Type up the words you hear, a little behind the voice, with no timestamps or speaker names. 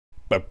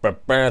How's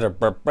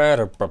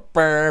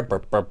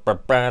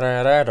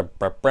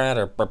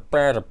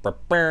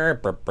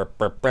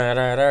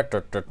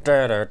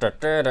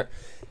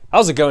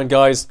it going,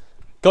 guys?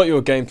 Got you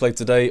a gameplay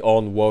today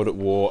on World at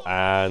War,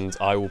 and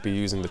I will be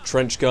using the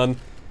trench gun.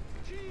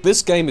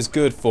 This game is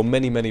good for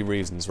many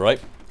reasons,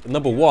 right?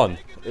 Number one,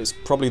 it's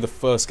probably the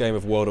first game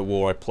of World at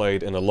War I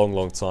played in a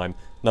long time.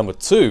 Number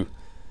two,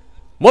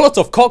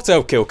 Molotov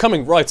cocktail kill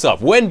coming right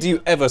up. When do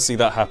you ever see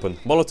that happen?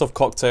 Molotov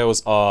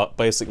cocktails are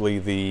basically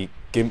the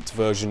gimped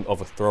version of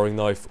a throwing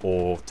knife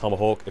or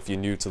tomahawk if you're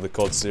new to the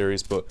COD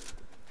series, but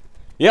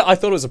yeah, I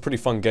thought it was a pretty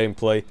fun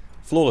gameplay.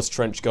 Flawless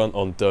trench gun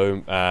on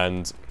dome,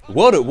 and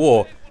World at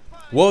War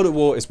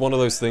is one of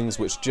those things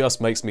which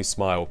just makes me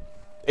smile.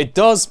 It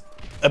does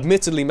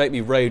admittedly make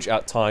me rage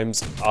at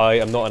times. I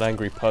am not an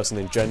angry person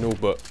in general,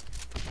 but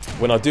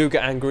when I do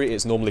get angry,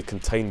 it's normally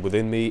contained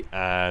within me,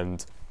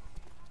 and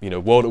you know,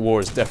 World at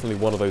War is definitely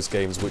one of those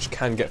games which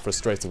can get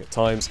frustrating at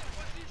times.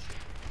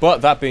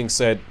 But that being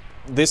said,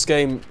 this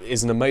game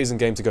is an amazing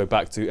game to go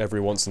back to every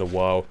once in a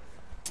while.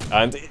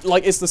 And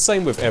like, it's the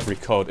same with every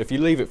COD. If you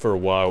leave it for a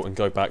while and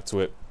go back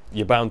to it,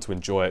 you're bound to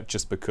enjoy it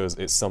just because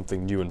it's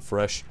something new and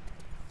fresh.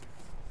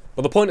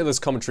 But the point of this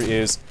commentary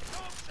is,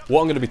 what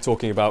I'm going to be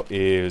talking about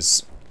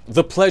is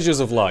the pleasures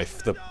of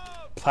life, the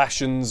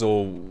passions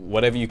or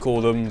whatever you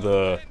call them,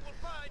 the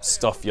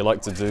stuff you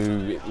like to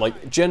do,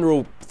 like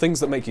general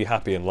things that make you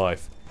happy in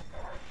life.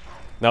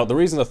 Now, the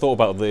reason I thought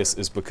about this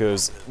is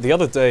because the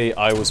other day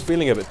I was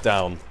feeling a bit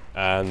down,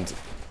 and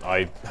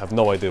I have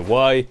no idea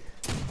why.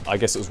 I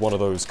guess it was one of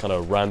those kind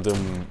of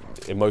random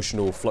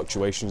emotional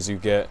fluctuations you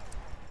get.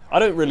 I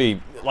don't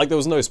really, like, there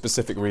was no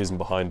specific reason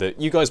behind it.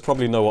 You guys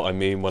probably know what I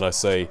mean when I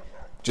say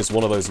just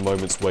one of those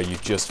moments where you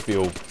just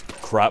feel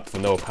crap for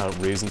no apparent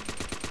reason.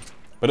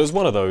 But it was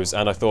one of those,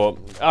 and I thought,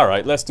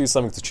 alright, let's do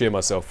something to cheer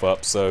myself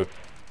up. So,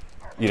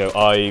 you know,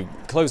 I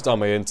closed down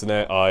my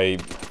internet, I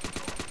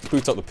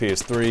boot up the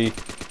PS3,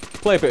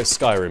 play a bit of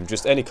Skyrim,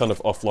 just any kind of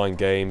offline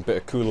game, bit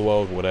of Cooler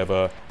World,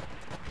 whatever.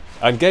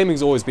 And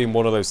gaming's always been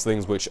one of those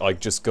things which I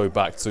just go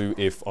back to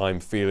if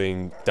I'm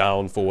feeling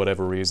down for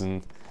whatever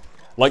reason.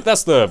 Like,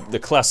 that's the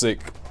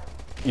classic,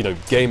 you know,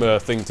 gamer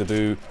thing to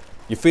do.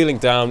 You're feeling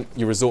down,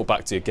 you resort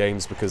back to your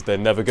games because they're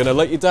never gonna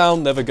let you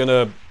down, never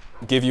gonna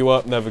give you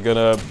up, never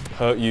gonna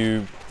hurt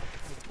you.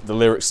 The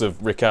lyrics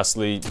of Rick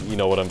Astley, you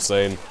know what I'm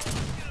saying.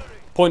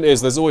 Point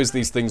is, there's always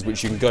these things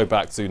which you can go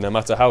back to no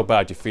matter how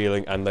bad you're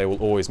feeling, and they will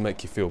always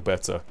make you feel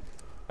better.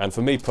 And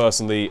for me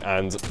personally,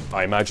 and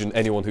I imagine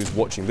anyone who's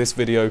watching this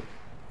video,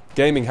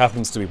 gaming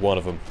happens to be one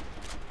of them.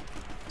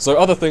 So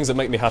other things that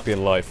make me happy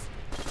in life,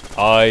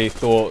 I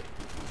thought,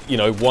 you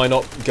know, why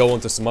not go on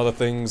to some other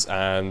things,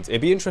 and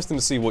it'd be interesting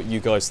to see what you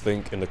guys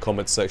think in the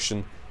comments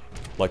section.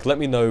 Like, let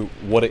me know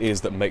what it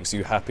is that makes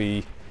you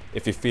happy.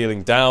 If you're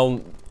feeling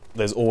down,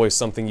 there's always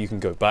something you can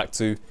go back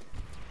to.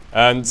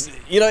 And,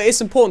 you know, it's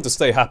important to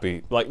stay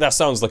happy. Like, that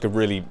sounds like a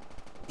really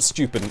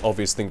stupid and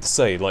obvious thing to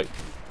say, like,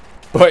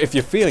 but if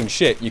you're feeling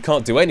shit, you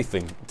can't do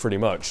anything, pretty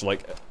much.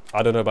 Like,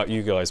 I don't know about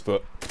you guys,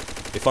 but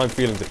if I'm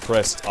feeling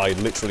depressed, I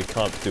literally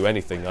can't do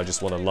anything. I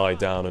just want to lie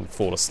down and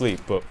fall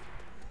asleep, but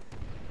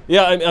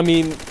yeah, I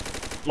mean,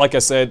 like I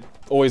said,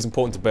 always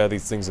important to bear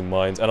these things in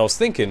mind, and I was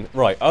thinking,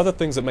 right, other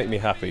things that make me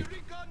happy.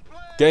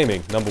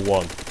 Gaming, number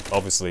one,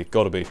 obviously,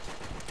 gotta be.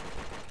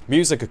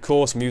 Music, of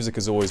course, music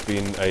has always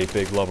been a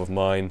big love of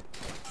mine.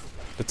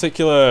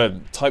 Particular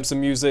types of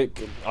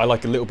music, I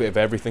like a little bit of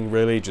everything,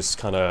 really, just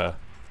kind of,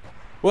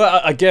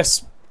 well, I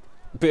guess,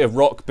 a bit of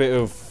rock, bit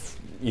of,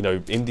 you know,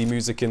 indie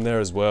music in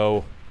there as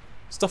well.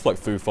 Stuff like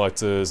Foo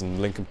Fighters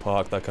and Linkin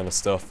Park, that kind of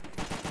stuff.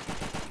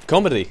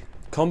 Comedy.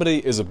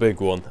 Comedy is a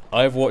big one.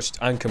 I've watched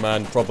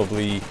Anchorman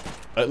probably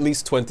at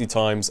least 20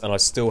 times, and I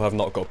still have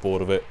not got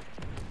bored of it.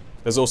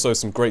 There's also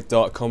some great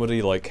dark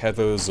comedy like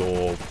Heathers,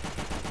 or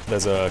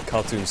there's a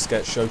cartoon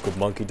sketch show called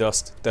Monkey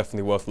Dust,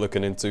 definitely worth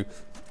looking into.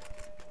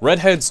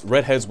 Redheads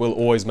will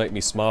always make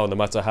me smile no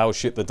matter how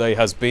shit the day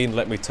has been,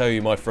 let me tell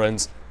you, my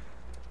friends.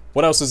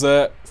 What else is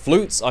there?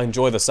 Flutes, I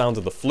enjoy the sound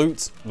of the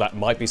flute. That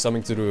might be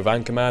something to do with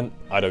Anchorman,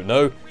 I don't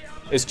know.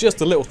 It's just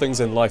the little things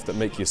in life that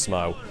make you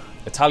smile.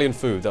 Italian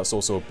food, that's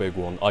also a big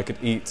one. I could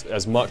eat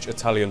as much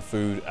Italian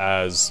food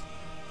as,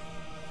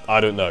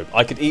 I don't know.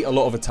 I could eat a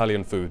lot of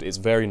Italian food. It's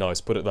very nice,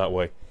 put it that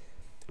way.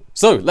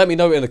 So, let me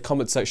know in the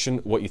comment section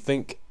what you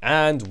think,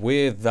 and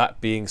with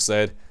that being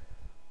said,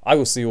 I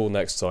will see you all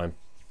next time.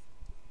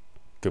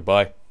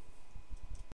 Goodbye.